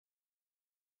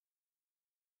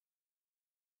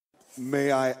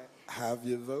May I have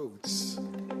your votes?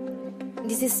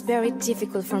 This is very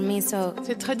difficult for me, so...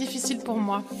 C'est très difficile pour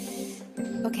moi.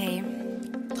 Okay.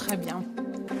 Très bien.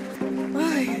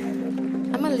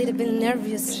 I'm a little bit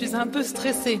nervous. Je suis un peu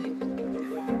stressée.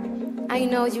 I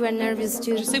know you are nervous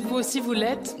too. Je sais que vous aussi vous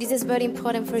l'êtes. This is very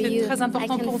important for you. C'est très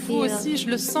important pour vous aussi, je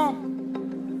le sens.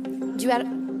 You are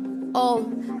all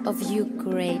of you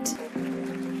great.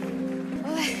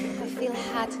 I feel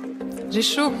hot. J'ai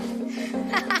chaud.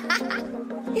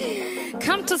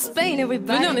 Come to Spain,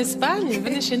 everybody. Venez en Espagne,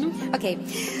 venez chez nous. Okay.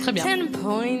 Très bien. 10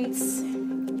 points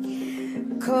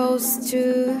goes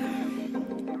to...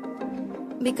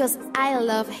 Because I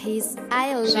love his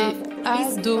proposal.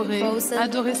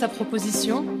 Adoré sa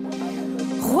proposition.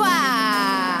 Wow!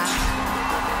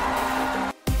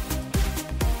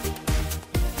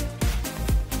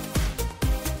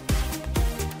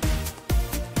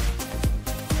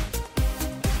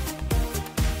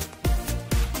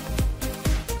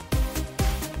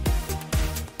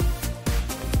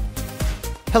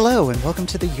 Hello and welcome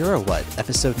to the Euro What,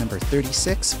 episode number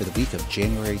 36 for the week of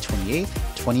January 28th,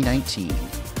 2019.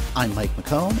 I'm Mike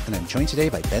McComb, and I'm joined today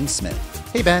by Ben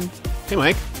Smith. Hey, Ben. Hey,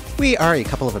 Mike. We are a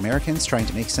couple of Americans trying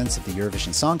to make sense of the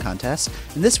Eurovision Song Contest,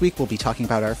 and this week we'll be talking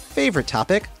about our favorite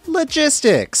topic,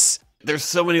 logistics. There's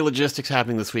so many logistics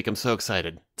happening this week. I'm so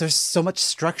excited. There's so much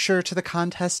structure to the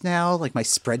contest now. Like, my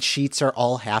spreadsheets are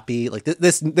all happy. Like,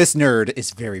 this nerd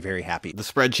is very, very happy. The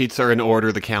spreadsheets are in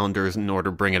order. The calendar is in order.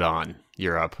 Bring it on.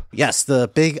 You're up. Yes, the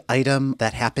big item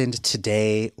that happened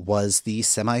today was the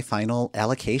semi-final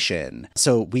allocation.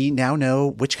 So we now know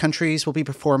which countries will be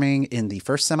performing in the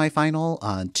first semi-final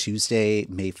on Tuesday,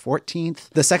 May 14th,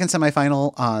 the second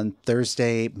semi-final on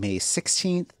Thursday, May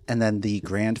 16th, and then the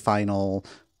grand final...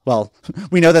 Well,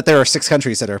 we know that there are 6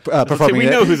 countries that are performing. We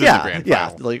know who's in the grand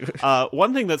final. Yeah,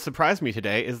 one thing that surprised me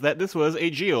today is that this was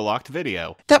a geo-locked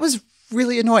video. That was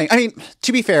really annoying. I mean,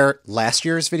 to be fair, last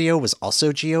year's video was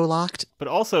also geo-locked. But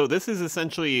also, this is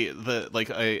essentially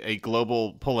a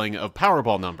global pulling of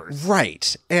Powerball numbers.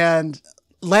 Right. And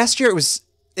last year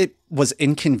it was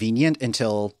inconvenient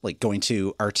until going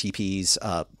to RTP's,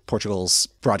 Portugal's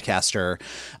broadcaster,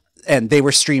 and they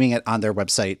were streaming it on their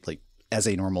website as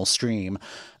a normal stream.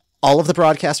 All of the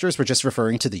broadcasters were just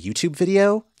referring to the YouTube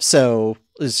video. So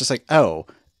it was just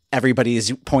everybody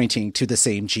is pointing to the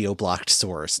same geo-blocked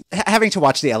source. Having to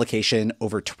watch the allocation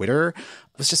over Twitter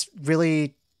was just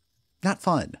really not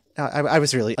fun. I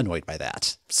was really annoyed by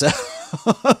that. So,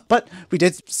 but we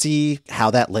did see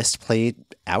how that list played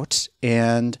out.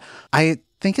 And I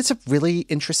think it's a really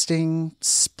interesting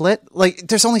split.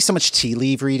 There's only so much tea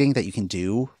leaf reading that you can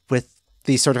do with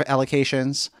these sort of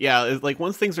allocations. Yeah,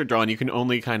 once things are drawn, you can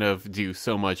only kind of do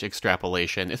so much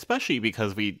extrapolation, especially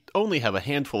because we only have a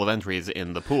handful of entries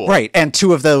in the pool. Right, and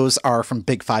 2 of those are from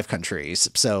Big 5 countries,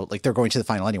 so they're going to the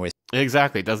final anyways.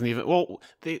 Exactly. It doesn't even... Well,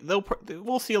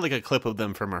 we'll see a clip of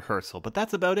them from rehearsal, but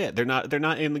that's about it. They're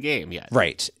not in the game yet.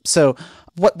 Right. So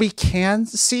what we can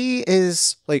see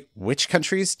is which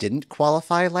countries didn't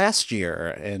qualify last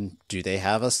year, and do they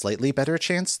have a slightly better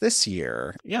chance this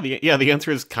year? Yeah. The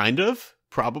answer is kind of.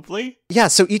 Probably. Yeah,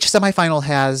 so each semifinal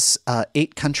has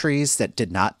 8 countries that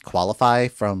did not qualify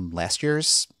from last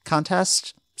year's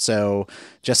contest. So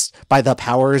just by the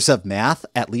powers of math,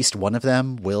 at least one of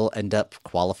them will end up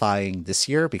qualifying this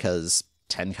year because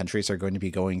 10 countries are going to be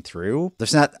going through.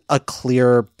 There's not a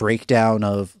clear breakdown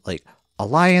of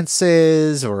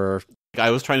alliances or... I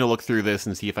was trying to look through this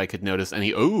and see if I could notice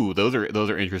any, those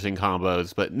are interesting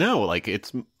combos, but no,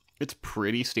 it's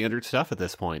pretty standard stuff at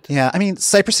this point. Yeah, I mean,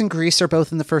 Cyprus and Greece are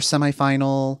both in the first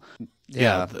semifinal.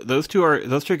 Yeah, those two are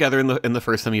together in the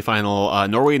first semifinal.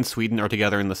 Norway and Sweden are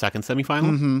together in the second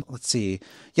semifinal. Mm-hmm. Let's see.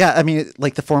 Yeah, I mean,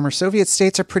 the former Soviet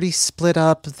states are pretty split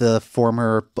up. The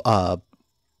former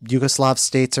Yugoslav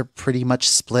states are pretty much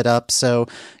split up. So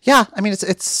yeah, I mean,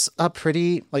 it's a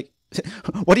pretty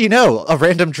what do you know? A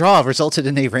random draw resulted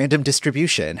in a random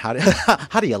distribution. How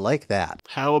do you like that?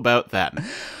 How about that?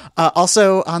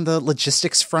 Also, on the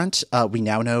logistics front, we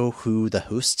now know who the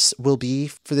hosts will be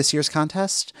for this year's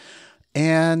contest.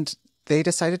 And they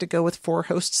decided to go with 4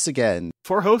 hosts again.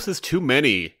 4 hosts is too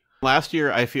many. Last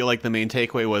year, I feel like the main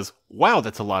takeaway was, wow,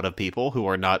 that's a lot of people who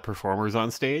are not performers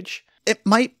on stage. It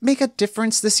might make a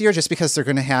difference this year just because they're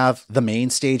going to have the main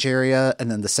stage area and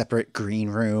then the separate green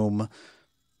room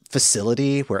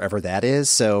facility, wherever that is.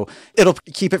 So it'll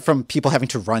keep it from people having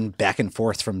to run back and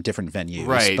forth from different venues.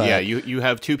 Right, but yeah. You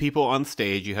have two people on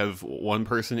stage. You have one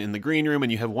person in the green room,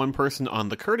 and you have one person on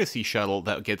the courtesy shuttle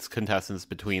that gets contestants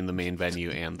between the main venue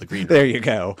and the green room. There you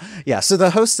go. Yeah, so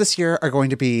the hosts this year are going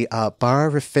to be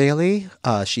Bara Raffaeli.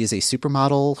 She is a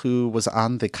supermodel who was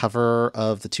on the cover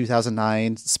of the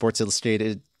 2009 Sports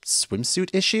Illustrated swimsuit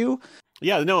issue.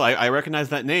 Yeah, no, I recognize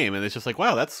that name, and it's just like,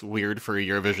 wow, that's weird for a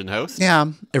Eurovision host. Yeah.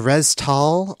 Erez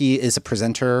Tal, he is a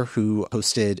presenter who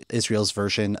hosted Israel's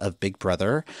version of Big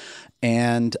Brother.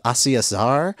 And Asi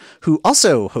Azar, who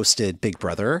also hosted Big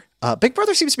Brother. Big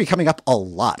Brother seems to be coming up a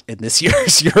lot in this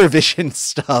year's Eurovision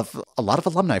stuff. A lot of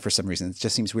alumni for some reason. It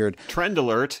just seems weird. Trend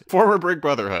alert. Former Big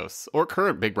Brother hosts, or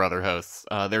current Big Brother hosts,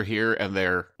 they're here and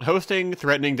they're hosting,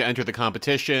 threatening to enter the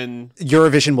competition.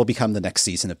 Eurovision will become the next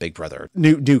season of Big Brother.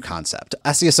 New concept.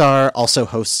 Asi Azar also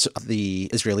hosts the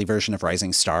Israeli version of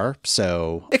Rising Star,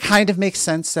 so it kind of makes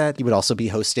sense that he would also be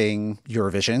hosting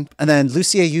Eurovision. And then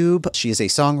Lucy Ayoub, she is a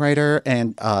songwriter,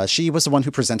 and she was the one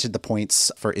who presented the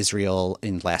points for Israel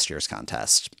in last year's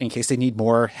contest. In case they need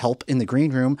more help in the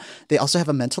green room, they also have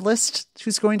a mentalist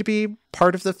who's going to be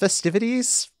part of the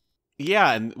festivities.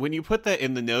 Yeah, and when you put that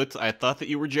in the notes, I thought that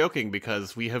you were joking,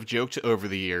 because we have joked over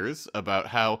the years about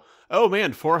how, oh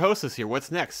man, 4 hosts here.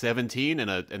 What's next? 17 and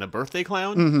a birthday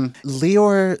clown? Mm-hmm.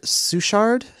 Lior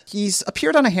Suchard, he's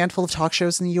appeared on a handful of talk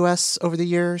shows in the US over the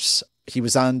years. He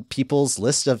was on People's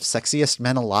list of sexiest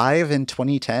men alive in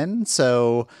 2010,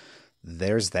 so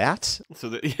there's that. So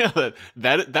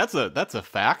that's a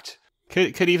fact.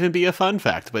 Could even be a fun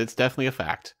fact, but it's definitely a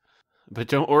fact. But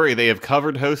don't worry, they have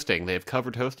covered hosting. They have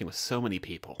covered hosting with so many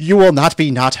people. You will not be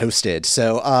not hosted,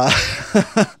 so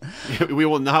we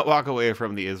will not walk away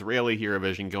from the Israeli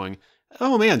Eurovision going,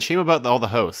 oh man, shame about all the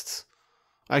hosts.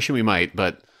 Actually, we might,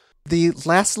 but the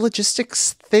last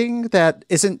logistics thing that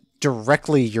isn't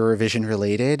directly Eurovision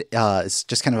related is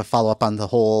just kind of a follow-up on the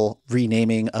whole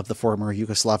renaming of the former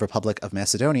Yugoslav Republic of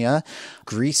Macedonia.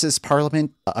 Greece's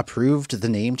parliament approved the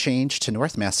name change to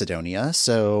North Macedonia,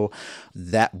 so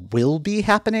that will be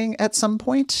happening at some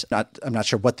point. I'm not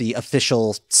sure what the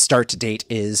official start date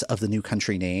is of the new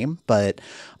country name, but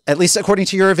at least according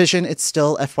to Eurovision, it's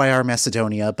still FYR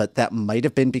Macedonia, but that might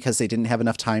have been because they didn't have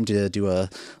enough time to do a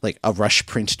rush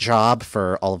print job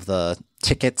for all of the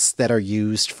tickets that are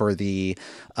used for the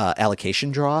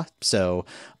allocation draw. So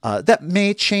that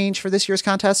may change for this year's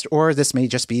contest, or this may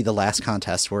just be the last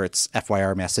contest where it's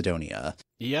FYR Macedonia.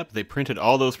 Yep, they printed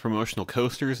all those promotional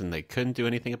coasters and they couldn't do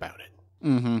anything about it.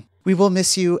 Mm-hmm. We will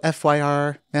miss you,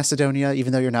 FYR Macedonia,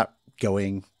 even though you're not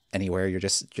going anywhere. You're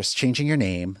just changing your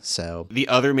name. So the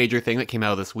other major thing that came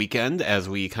out this weekend, as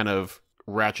we kind of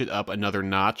ratchet up another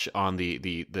notch on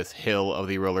this hill of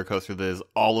the roller coaster that is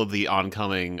all of the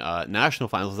oncoming national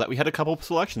finals, is that we had a couple of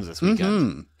selections this weekend.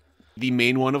 Mm-hmm. The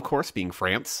main one, of course, being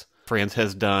France. France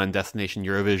has done Destination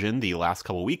Eurovision the last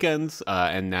couple weekends,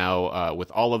 and now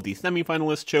with all of the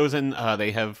semi-finalists chosen,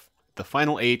 they have the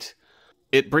final 8.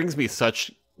 It brings me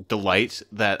such delight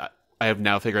that I have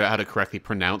now figured out how to correctly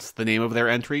pronounce the name of their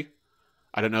entry.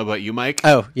 I don't know about you, Mike.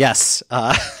 Oh, yes.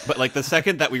 But the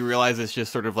second that we realize it's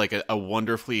just sort of like a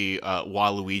wonderfully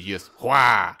Waluigious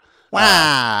wah.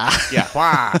 Wah. Yeah,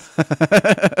 wah.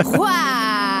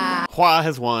 Wah! Wah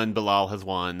has won, Bilal has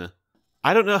won.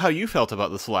 I don't know how you felt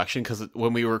about the selection, because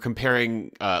when we were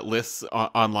comparing lists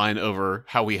online over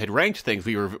how we had ranked things,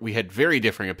 we had very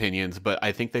differing opinions, but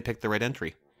I think they picked the right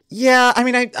entry. Yeah, I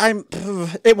mean,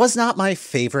 it was not my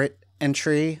favorite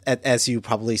entry, as you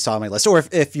probably saw on my list, or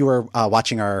if you were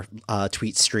watching our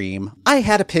tweet stream. I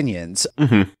had opinions.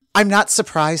 Mm-hmm. I'm not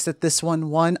surprised that this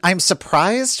one won. I'm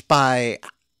surprised by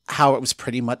how it was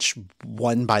pretty much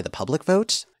won by the public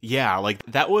vote. Yeah,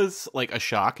 that was a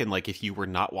shock, and if you were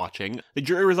not watching, the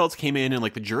jury results came in and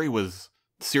the jury was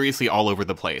seriously all over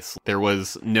the place. There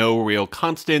was no real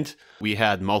constant. We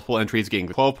had multiple entries getting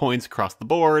 12 points across the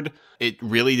board. It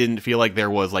really didn't feel like there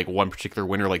was one particular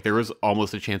winner. There was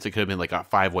almost a chance it could have been a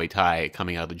 5-way tie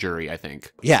coming out of the jury, I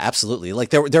think. Yeah, absolutely.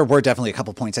 There were definitely a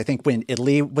couple points. I think when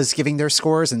Italy was giving their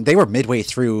scores, and they were midway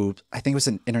through, I think it was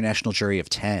an international jury of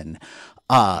 10.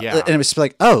 Yeah. And it was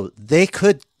they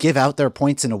could give out their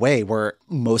points in a way where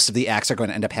most of the acts are going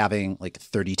to end up having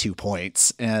 32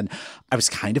 points. And I was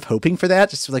kind of hoping for that.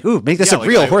 Just make this a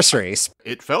real horse race.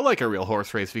 It felt like a real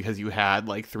horse race because you had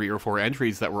 3 or 4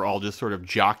 entries that were all just sort of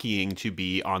jockeying to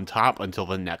be on top until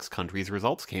the next country's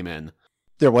results came in.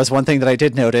 There was one thing that I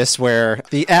did notice where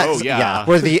the acts,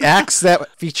 where the acts that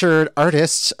featured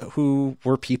artists who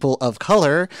were people of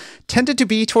color tended to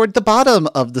be toward the bottom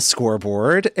of the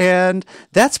scoreboard, and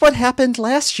that's what happened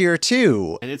last year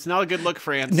too. And it's not a good look,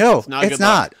 France. No, it's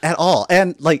not at all.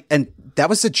 And that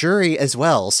was the jury as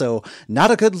well, so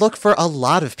not a good look for a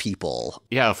lot of people.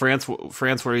 Yeah, France,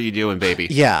 what are you doing, baby?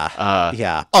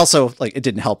 Yeah. Also, it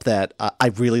didn't help that I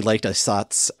really liked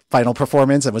Asat's final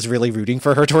performance and was really rooting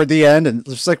for her toward the end, and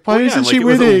just why isn't she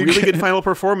winning? It was a really good final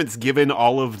performance given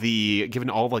all of the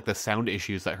sound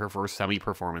issues that her first semi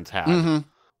performance had.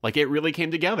 Mm-hmm. It really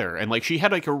came together, and she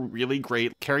had a really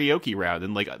great karaoke round,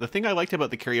 and the thing I liked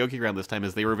about the karaoke round this time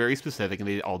is they were very specific and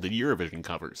they all did Eurovision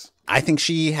covers. I think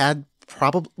she had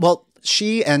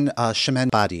she and Shemen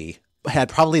Badi had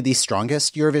probably the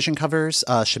strongest Eurovision covers.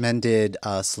 Shemen did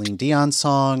Celine Dion's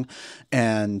song,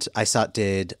 and Aysat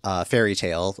did Fairy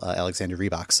Tale, Alexander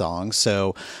Rybak's song.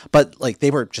 So, but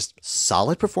they were just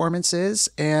solid performances,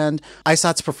 and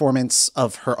Aysat's performance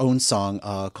of her own song,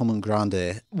 Comme un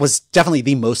Grande, was definitely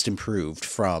the most improved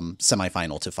from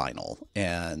semifinal to final.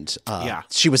 And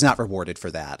she was not rewarded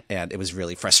for that, and it was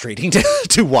really frustrating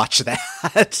to watch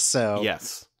that. So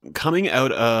yes. Coming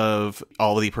out of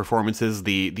all of the performances,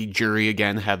 the jury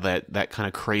again had that kind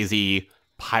of crazy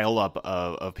pile up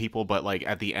of people, but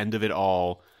at the end of it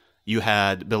all, you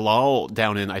had Bilal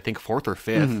down in I think 4th or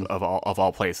 5th of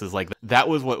all places. That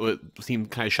was what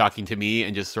seemed kind of shocking to me,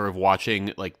 and just sort of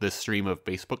watching this stream of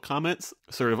Facebook comments,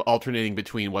 sort of alternating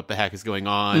between what the heck is going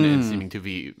on and seeming to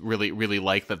be really really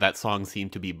that song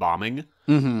seemed to be bombing.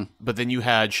 Mm-hmm. But then you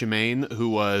had Shemaine who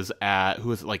was in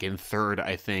 3rd,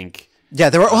 I think. Yeah,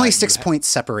 there were only 6 points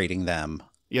separating them.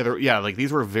 Yeah,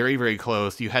 these were very, very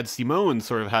close. You had Simone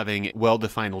sort of having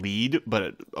well-defined lead,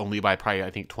 but only by probably, I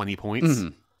think, 20 points.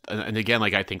 Mm-hmm. And again,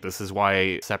 I think this is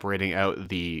why separating out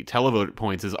the televote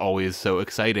points is always so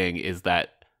exciting, is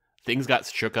that things got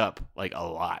shook up, a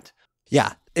lot.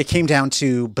 Yeah, it came down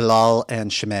to Bilal and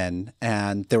Shemen,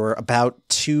 and there were about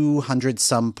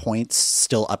 200-some points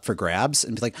still up for grabs.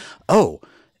 And be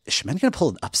is Shemen going to pull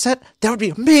an upset? That would be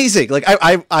amazing.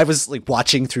 I was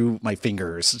watching through my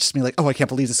fingers, just being I can't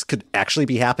believe this could actually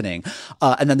be happening.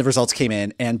 And then the results came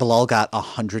in, and Bilal got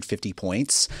 150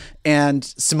 points. And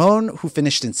Simone, who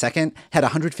finished in 2nd, had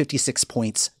 156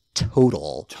 points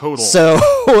total. So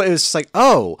it was just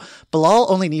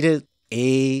Bilal only needed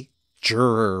a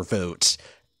juror vote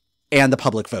and the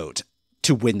public vote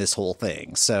to win this whole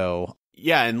thing. So...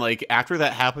 Yeah, and after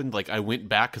that happened, I went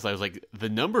back because I was the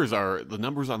numbers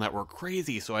on that were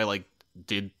crazy. So I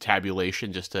did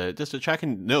tabulation just to check,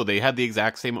 and no, they had the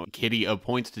exact same kitty of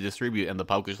points to distribute, and the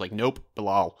public was nope,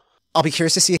 Bilal. I'll be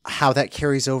curious to see how that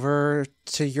carries over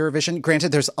to Eurovision.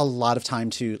 Granted, there's a lot of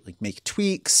time to make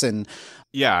tweaks and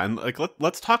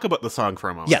let's talk about the song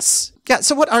for a moment. Yes, yeah.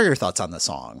 So, what are your thoughts on the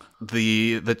song?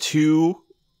 The two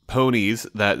ponies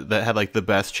that had the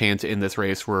best chance in this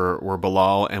race were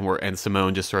Bilal and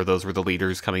Simone. Just sort of those were the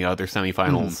leaders coming out of their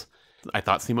semifinals. Mm-hmm. I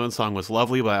thought Simone's song was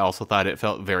lovely, but I also thought it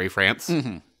felt very France.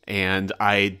 Mm-hmm. And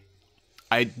I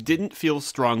didn't feel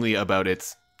strongly about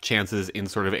its chances in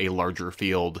sort of a larger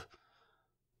field.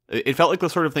 It felt like the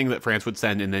sort of thing that France would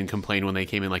send and then complain when they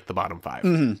came in the bottom 5.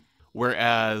 Mm-hmm.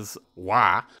 Whereas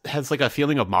Wah has a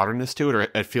feeling of modernness to it, or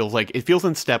it feels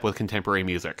in step with contemporary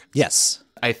music. Yes.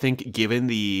 I think given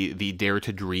the Dare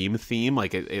to Dream theme,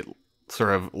 it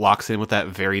sort of locks in with that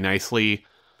very nicely.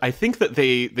 I think that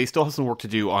they still have some work to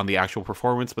do on the actual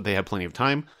performance, but they have plenty of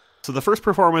time. So the first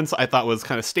performance I thought was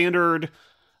kind of standard. It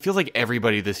feels like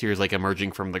everybody this year is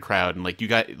emerging from the crowd, and you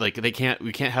got we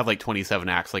can't have 27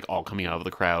 acts all coming out of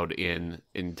the crowd in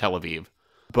Tel Aviv.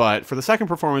 But for the second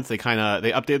performance, they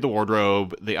updated the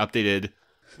wardrobe.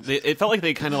 It felt like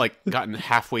they kind of gotten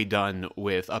halfway done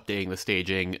with updating the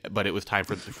staging, but it was time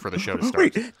for the show to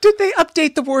start. Wait, did they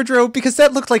update the wardrobe? Because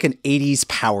that looked like an 80s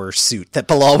power suit that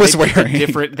Bilal was wearing.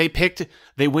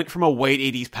 They went from a white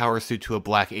 80s power suit to a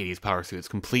black 80s power suit. It's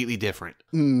completely different.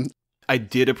 Mm. I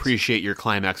did appreciate your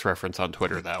climax reference on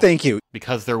Twitter, though. Thank you.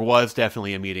 Because there was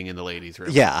definitely a meeting in the ladies' room.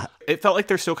 Yeah. It felt like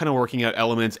they're still kind of working out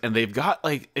elements, and they've got,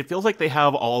 it feels like they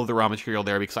have all of the raw material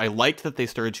there, because I liked that they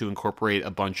started to incorporate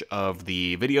a bunch of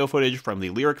the video footage from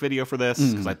the lyric video for this,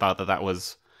 because I thought that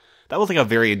was a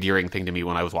very endearing thing to me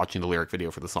when I was watching the lyric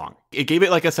video for the song. It gave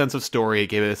it a sense of story, it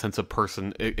gave it a sense of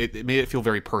person, it made it feel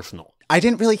very personal. I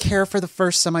didn't really care for the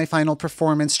first semifinal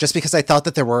performance just because I thought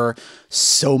that there were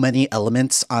so many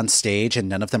elements on stage and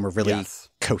none of them were really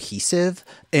cohesive.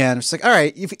 And it's all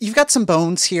right, you've got some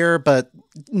bones here, but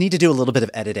need to do a little bit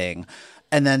of editing.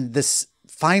 And then this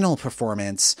final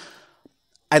performance,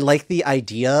 I like the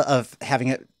idea of having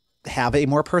it have a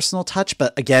more personal touch,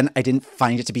 but again, I didn't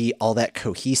find it to be all that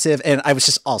cohesive. And I was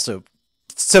just also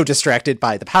so distracted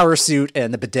by the power suit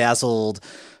and the bedazzled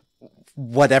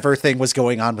whatever thing was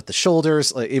going on with the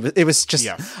shoulders. Like, it was just,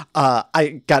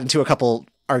 I got into a couple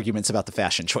arguments about the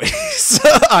fashion choice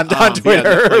on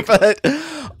Twitter, but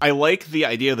I like the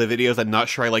idea of the videos. I'm not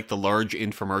sure I like the large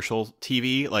infomercial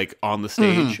TV like on the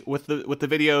stage with the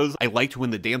videos. I liked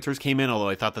when the dancers came in, although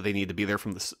I thought that they needed to be there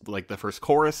from the first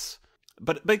chorus.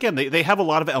 But again, they have a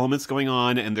lot of elements going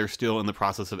on, and they're still in the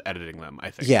process of editing them, I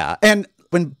think. Yeah, and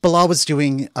when Bilal was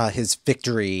doing his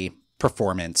victory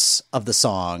performance of the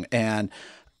song and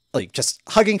like just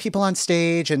hugging people on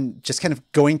stage and just kind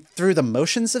of going through the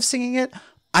motions of singing it,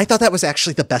 I thought that was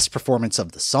actually the best performance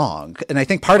of the song. And I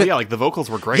think part of like the vocals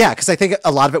were great. Yeah, because I think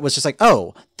a lot of it was just like,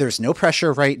 oh, there's no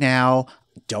pressure right now.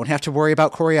 Don't have to worry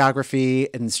about choreography.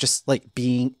 And it's just like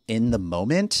being in the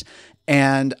moment.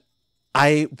 And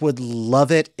I would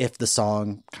love it if the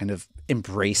song kind of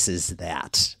embraces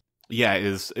that. Yeah,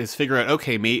 is figure out,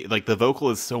 okay, like the vocal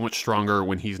is so much stronger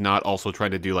when he's not also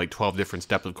trying to do like 12 different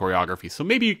steps of choreography. So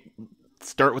maybe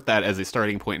start with that as a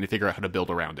starting point and figure out how to build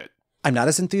around it. I'm not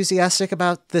as enthusiastic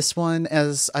about this one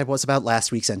as I was about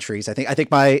last week's entries. I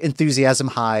think my enthusiasm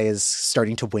high is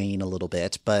starting to wane a little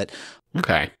bit, but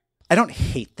okay. I don't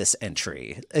hate this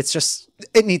entry. It's just,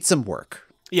 it needs some work.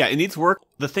 Yeah, it needs work.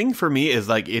 The thing for me is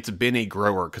like it's been a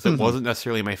grower because it wasn't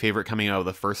necessarily my favorite coming out of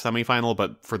the first semifinal,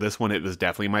 but for this one, it was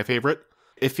definitely my favorite.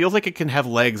 It feels like it can have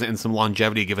legs and some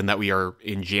longevity given that we are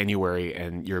in January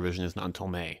and Eurovision isn't until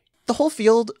May. The whole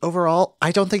field overall,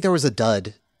 I don't think there was a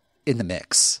dud in the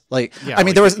mix. Like, yeah, I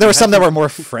mean, like, there were some that were more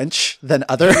French than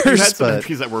others. You had some but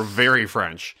entries that were very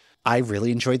French. I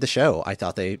really enjoyed the show. I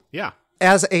thought yeah.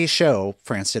 As a show,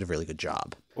 France did a really good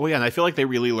job. Well, yeah, and I feel like they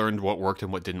really learned what worked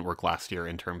and what didn't work last year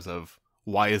in terms of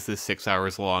why is this 6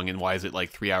 hours long and why is it like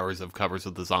 3 hours of covers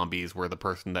of the zombies where the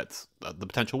person that's the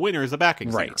potential winner is a backing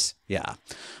singer. Right, yeah.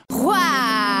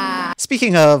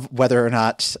 Speaking of whether or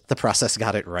not the process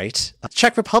got it right,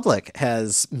 Czech Republic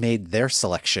has made their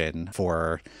selection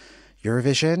for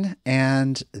Eurovision,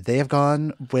 and they have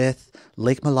gone with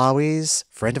Lake Malawi's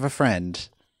Friend of a Friend.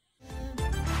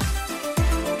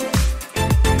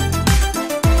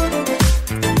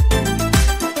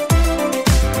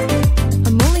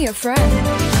 A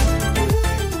friend,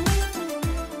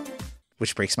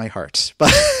 which breaks my heart.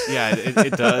 But yeah,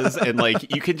 it does, and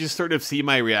like you can just sort of see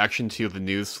my reaction to the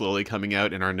news slowly coming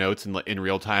out in our notes in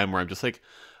real time, where I'm just like,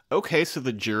 okay, so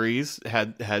the juries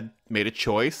had made a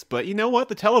choice, but you know what?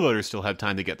 The televoters still have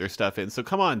time to get their stuff in. So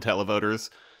come on, televoters,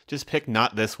 just pick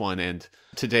not this one. And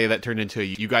today that turned into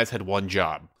you guys had one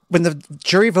job. When the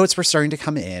jury votes were starting to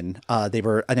come in, they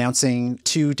were announcing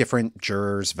 2 different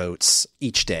jurors' votes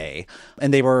each day.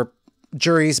 And they were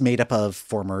juries made up of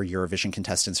former Eurovision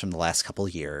contestants from the last couple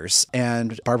of years.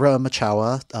 And Barbara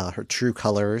Michela, her True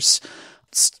Colors,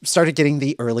 started getting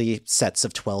the early sets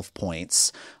of 12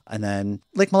 points. And then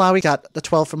Lake Malawi got the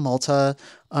 12 from Malta.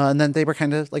 And then they were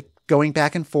kind of like going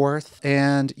back and forth.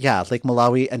 And yeah, Lake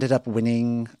Malawi ended up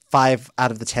winning 5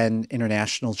 out of the 10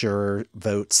 international juror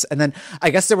votes. And then I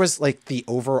guess there was like the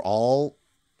overall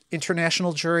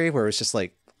international jury where it was just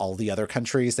like all the other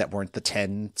countries that weren't the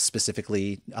 10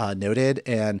 specifically noted.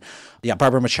 And yeah,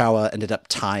 Barbara Michela ended up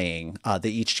tying. They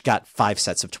each got 5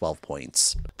 sets of 12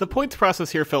 points. The points process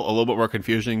here felt a little bit more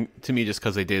confusing to me just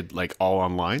because they did like all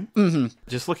online. Mm-hmm.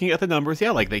 Just looking at the numbers,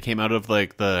 yeah, like they came out of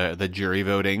like the jury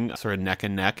voting sort of neck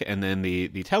and neck, and then the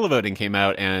televoting came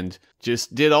out and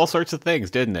just did all sorts of things,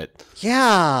 didn't it?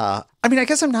 Yeah. I mean, I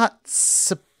guess I'm not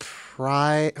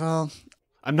surprised. Well,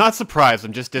 I'm not surprised.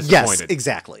 I'm just disappointed. Yes,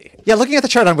 exactly. Yeah, looking at the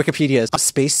chart on Wikipedia,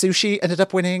 Space Sushi ended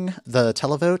up winning the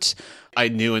televote. I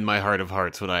knew in my heart of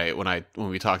hearts when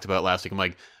we talked about it last week, I'm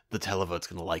like, the televote's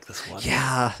going to like this one.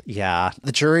 Yeah.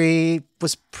 The jury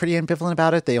was pretty ambivalent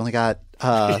about it. They only got...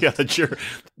 yeah, the jury.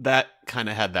 That kind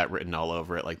of had that written all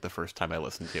over it, like the first time I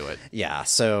listened to it. Yeah,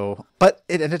 so... But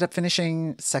it ended up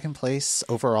finishing second place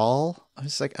overall. I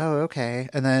was like, oh, okay.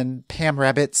 And then Pam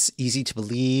Rabbit's Easy to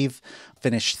Believe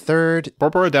finished third.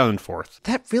 Barbara down in fourth.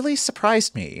 That really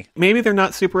surprised me. Maybe they're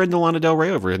not super into Lana Del Rey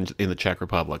over in the Czech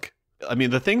Republic. I mean,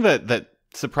 the thing that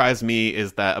surprised me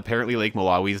is that apparently Lake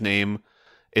Malawi's name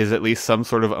is at least some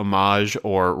sort of homage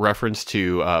or reference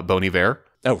to Bon Iver.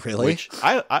 Oh, really? Which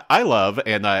I love,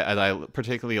 and I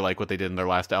particularly like what they did in their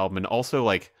last album. And also,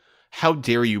 like, how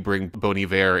dare you bring Bon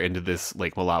Iver into this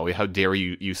Lake Malawi? How dare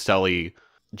you sully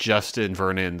Justin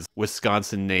Vernon's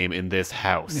Wisconsin name in this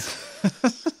house?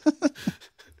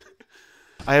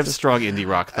 I have strong indie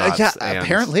rock thoughts. Yeah,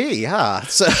 apparently, yeah.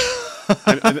 So...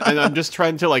 and I'm just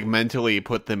trying to like mentally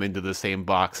put them into the same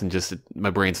box, and just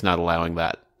my brain's not allowing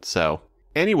that. So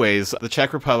Anyways, the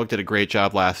Czech Republic did a great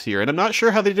job last year, and I'm not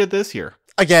sure how they did this year.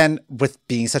 Again, with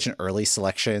being such an early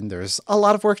selection, there's a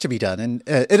lot of work to be done, and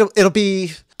it'll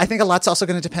be. I think a lot's also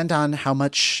going to depend on how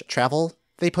much travel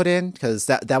they put in, because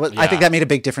that was. I think that made a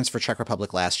big difference for Czech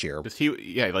Republic last year.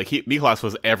 Miklas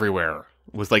was everywhere.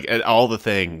 Was like at all the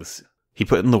things. He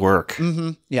put in the work.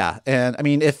 Mm-hmm. Yeah, and I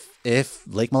mean, if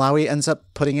Lake Malawi ends up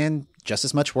putting in just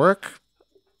as much work.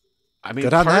 I mean,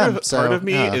 part of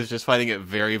me is just finding it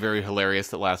very, very hilarious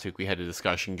that last week we had a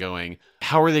discussion going,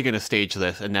 how are they going to stage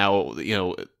this? And now,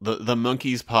 the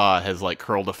monkey's paw has like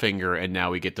curled a finger, and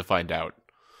now we get to find out.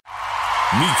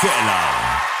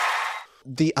 Michela.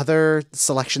 The other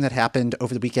selection that happened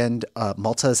over the weekend,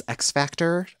 Malta's X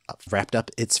Factor wrapped up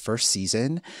its first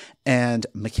season, and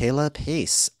Michela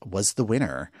Pace was the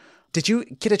winner. Did you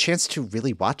get a chance to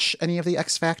really watch any of the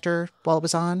X Factor while it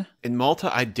was on? In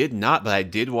Malta, I did not, but I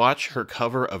did watch her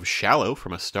cover of Shallow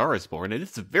from A Star Is Born, and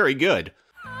it's very good.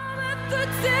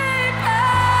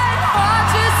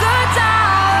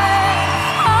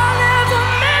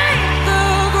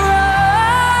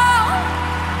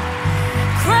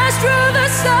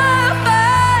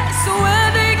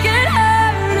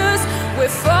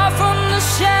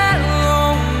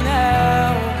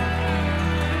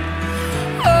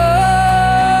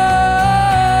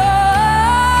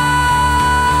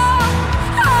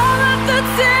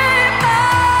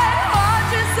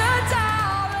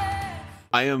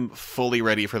 I am fully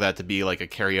ready for that to be like a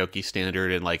karaoke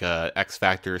standard and like a X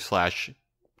Factor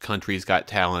 / Country's Got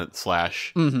Talent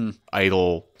 /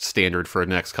 Idol standard for the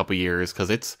next couple years,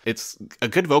 because it's a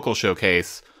good vocal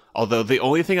showcase. Although the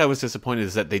only thing I was disappointed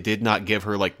is that they did not give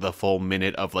her like the full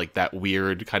minute of like that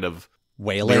weird kind of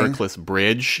wailing lyricless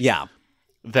bridge. Yeah.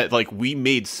 That like we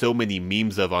made so many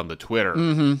memes of on the Twitter.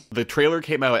 The trailer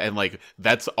came out and like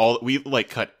that's all we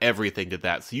like cut everything to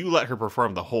that. So you let her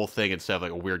perform the whole thing instead of like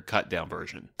a weird cut down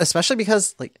version. Especially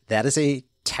because like that is a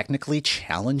technically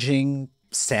challenging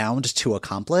sound to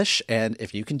accomplish, and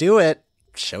if you can do it,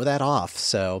 show that off.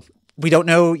 So we don't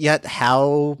know yet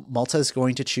how Malta is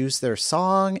going to choose their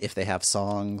song, if they have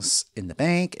songs in the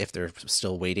bank, if they're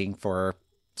still waiting for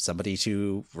somebody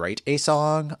to write a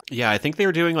song. Yeah, I think they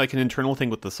were doing like an internal thing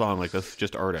with the song, like that's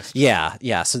just artists.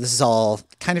 Yeah. So this is all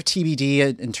kind of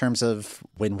TBD in terms of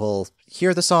when we'll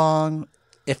hear the song,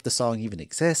 if the song even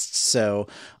exists. So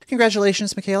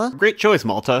congratulations, Michela. Great choice,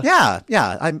 Malta. Yeah.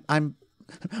 I'm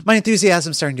my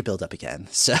enthusiasm's starting to build up again.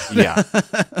 So yeah.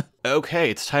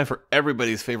 Okay, it's time for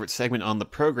everybody's favorite segment on the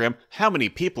program. How many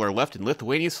people are left in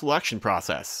Lithuania's selection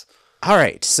process? All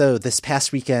right. So this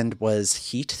past weekend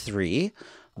was Heat 3,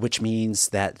 which means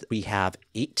that we have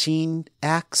 18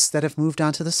 acts that have moved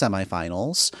on to the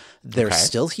semifinals. There's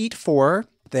still Heat 4.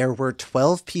 There were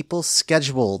 12 people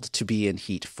scheduled to be in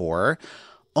Heat 4.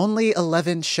 Only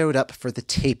 11 showed up for the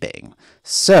taping.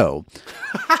 So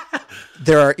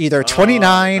there are either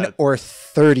 29 or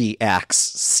 30 acts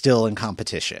still in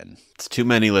competition. It's too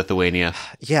many, Lithuania.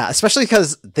 Yeah, especially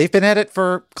because they've been at it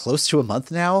for close to a month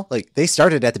now. Like, they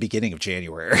started at the beginning of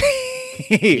January.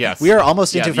 Yes. We are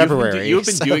almost into February. You've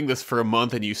been doing this for a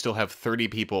month, and you still have 30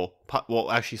 people. Well,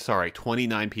 actually, sorry,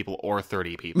 29 people or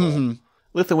 30 people.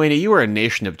 Lithuania, you are a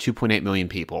nation of 2.8 million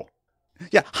people.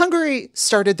 Yeah, Hungary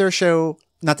started their show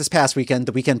not this past weekend,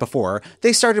 the weekend before.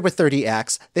 They started with 30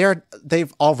 acts.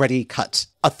 They've already cut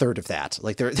a third of that.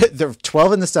 Like they're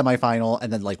 12 in the semifinal,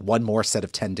 and then like one more set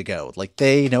of 10 to go. Like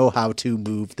they know how to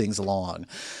move things along.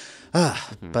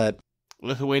 But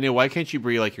Lithuania, why can't you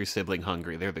be like your sibling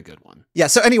Hungary? They're the good one. Yeah.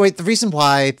 So anyway, the reason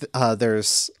why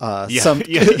there's some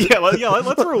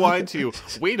let's rewind to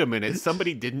wait a minute.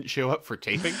 Somebody didn't show up for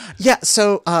taping. Yeah.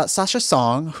 So Sasha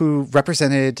Song, who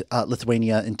represented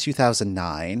Lithuania in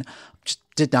 2009, just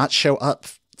did not show up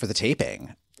for the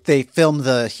taping. They film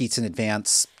the heats in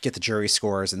advance, get the jury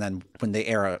scores, and then when they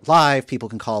air it live, people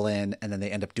can call in, and then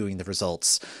they end up doing the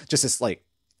results. Just as like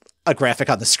a graphic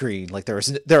on the screen. Like there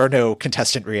are no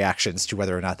contestant reactions to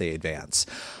whether or not they advance.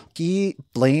 He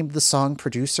blamed the song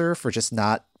producer for just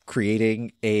not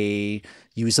creating a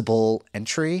usable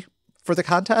entry for the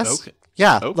contest. Okay.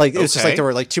 Yeah. Like it was just like there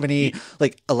were like too many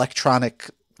like electronic,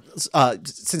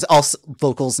 since all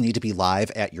vocals need to be live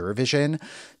at Eurovision,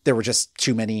 there were just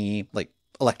too many like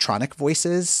electronic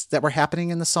voices that were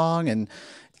happening in the song. And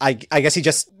I guess he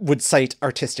just would cite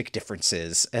artistic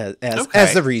differences as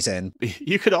the reason.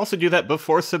 You could also do that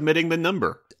before submitting the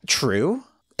number. True.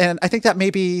 And I think that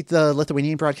may be the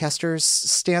Lithuanian broadcaster's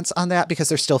stance on that, because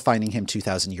they're still fining him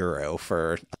 €2,000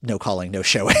 for no calling, no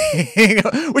showing,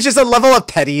 which is a level of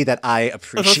petty that I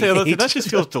appreciate. That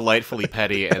just feels delightfully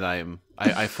petty, and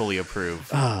I fully approve.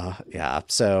 Yeah.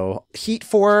 So Heat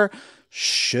 4,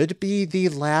 should be the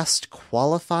last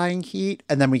qualifying heat.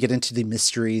 And then we get into the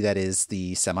mystery that is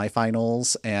the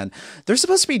semifinals. And they're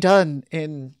supposed to be done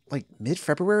in like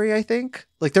mid-February, I think.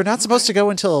 Like they're not supposed to go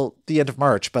until the end of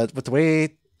March, but with the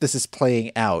way this is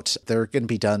playing out, they're going to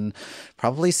be done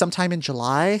probably sometime in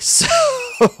July. So,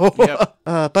 Yep.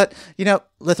 But, you know,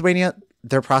 Lithuania,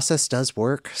 their process does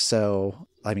work. So,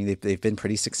 I mean, they've been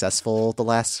pretty successful the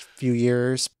last few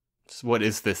years. So what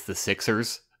is this? The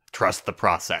Sixers? Trust the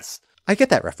process. I get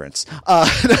that reference.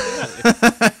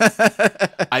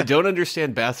 I don't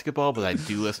understand basketball, but I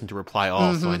do listen to Reply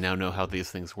All, so I now know how these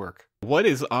things work. What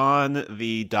is on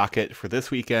the docket for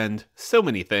this weekend? So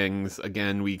many things.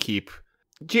 Again, we keep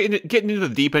getting into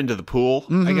the deep end of the pool,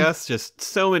 I guess. Just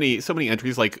so many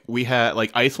entries. Like we had,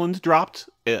 like Iceland dropped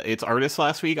its artists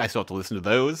last week. I still have to listen to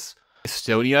those.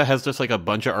 Estonia has just like a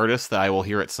bunch of artists that I will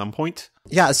hear at some point.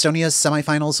 Yeah, Estonia's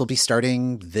semifinals will be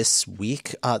starting this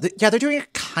week. They're doing a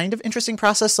kind of interesting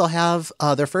process. They'll have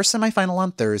their first semifinal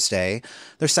on Thursday,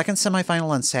 their second semifinal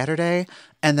on Saturday,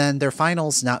 and then their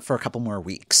finals not for a couple more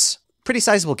weeks. Pretty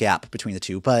sizable gap between the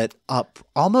two, but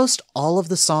almost all of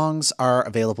the songs are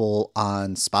available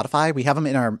on Spotify. We have them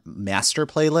in our master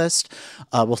playlist.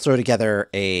 We'll throw together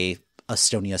a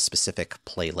Estonia-specific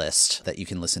playlist that you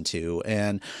can listen to,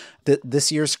 and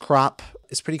this year's crop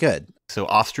is pretty good. So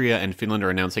Austria and Finland are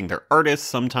announcing their artists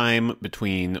sometime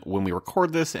between when we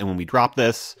record this and when we drop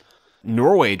this.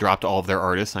 Norway dropped all of their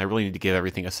artists, and I really need to give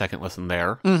everything a second listen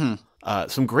there.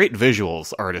 Some great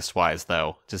visuals artist-wise,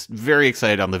 though. Just very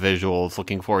excited on the visuals.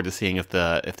 Looking forward to seeing if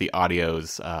the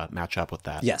audios match up with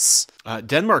that. Yes.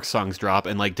 Denmark songs drop,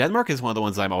 and like Denmark is one of the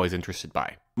ones I'm always interested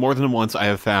by. More than once, I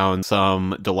have found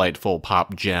some delightful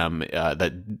pop gem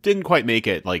that didn't quite make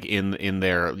it like in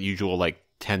their usual like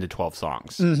 10 to 12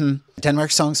 songs.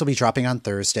 Denmark songs will be dropping on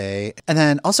Thursday. And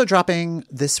then also dropping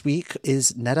this week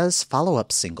is Netta's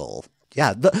follow-up single.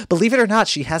 Yeah, believe it or not,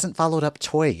 she hasn't followed up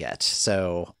Toy yet.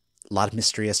 So a lot of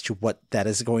mystery as to what that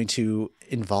is going to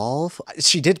involve.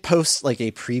 She did post like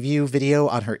a preview video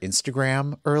on her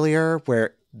Instagram earlier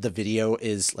where the video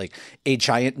is like a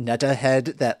giant Netta head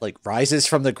that like rises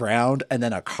from the ground and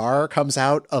then a car comes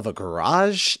out of a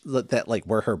garage that like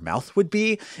where her mouth would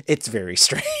be. It's very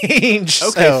strange.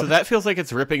 Okay, so that feels like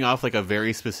it's ripping off like a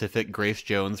very specific Grace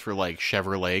Jones for like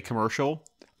Chevrolet commercial.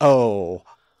 Oh,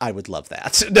 I would love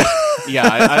that.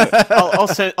 Yeah,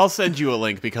 I'll send you a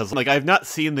link because like I've not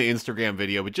seen the Instagram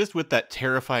video, but just with that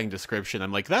terrifying description,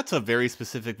 I'm like, that's a very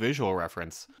specific visual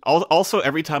reference. Also,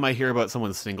 every time I hear about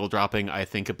someone single dropping, I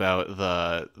think about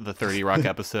the 30 Rock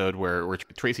episode where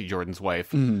Tracy Jordan's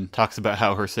wife talks about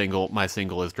how my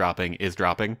single is dropping.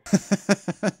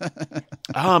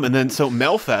 And then so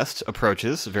Melfest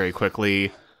approaches very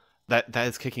quickly. That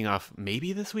is kicking off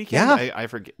maybe this weekend. Yeah, I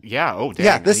forget. Yeah. Oh, dang.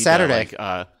 Yeah, this Saturday.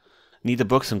 Need to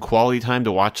book some quality time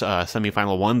to watch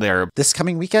semifinal one there. This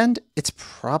coming weekend, it's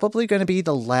probably going to be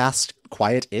the last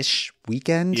quiet-ish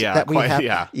weekend that we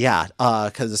have. Yeah,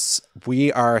 because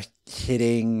we are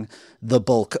hitting the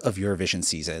bulk of Eurovision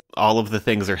season. All of the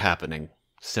things are happening.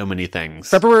 So many things.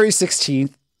 February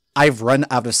 16th. I've run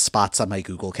out of spots on my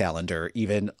Google Calendar,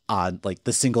 even on like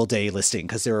the single day listing,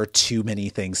 because there are too many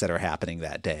things that are happening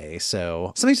that day.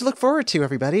 So something to look forward to,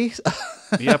 everybody.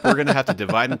 Yep, we're going to have to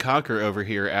divide and conquer over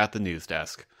here at the news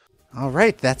desk. All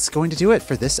right, that's going to do it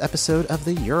for this episode of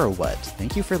the Euro What.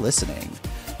 Thank you for listening.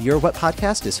 The Euro What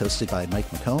podcast is hosted by Mike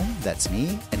McComb, that's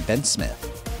me, and Ben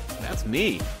Smith. That's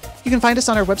me. You can find us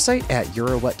on our website at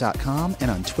eurowhat.com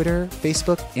and on Twitter,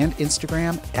 Facebook, and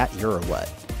Instagram at Eurowhat.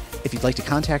 If you'd like to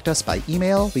contact us by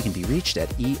email, we can be reached at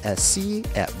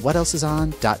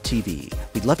esc@whatelsison.tv.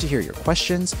 We'd love to hear your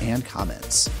questions and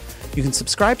comments. You can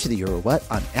subscribe to the Euro What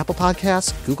on Apple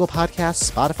Podcasts, Google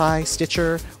Podcasts, Spotify,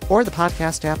 Stitcher, or the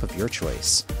podcast app of your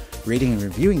choice. Rating and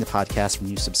reviewing the podcast when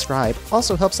you subscribe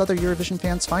also helps other Eurovision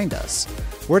fans find us.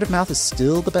 Word of mouth is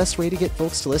still the best way to get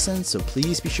folks to listen, so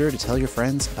please be sure to tell your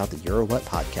friends about the Euro What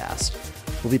podcast.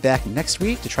 We'll be back next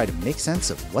week to try to make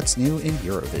sense of what's new in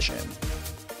Eurovision.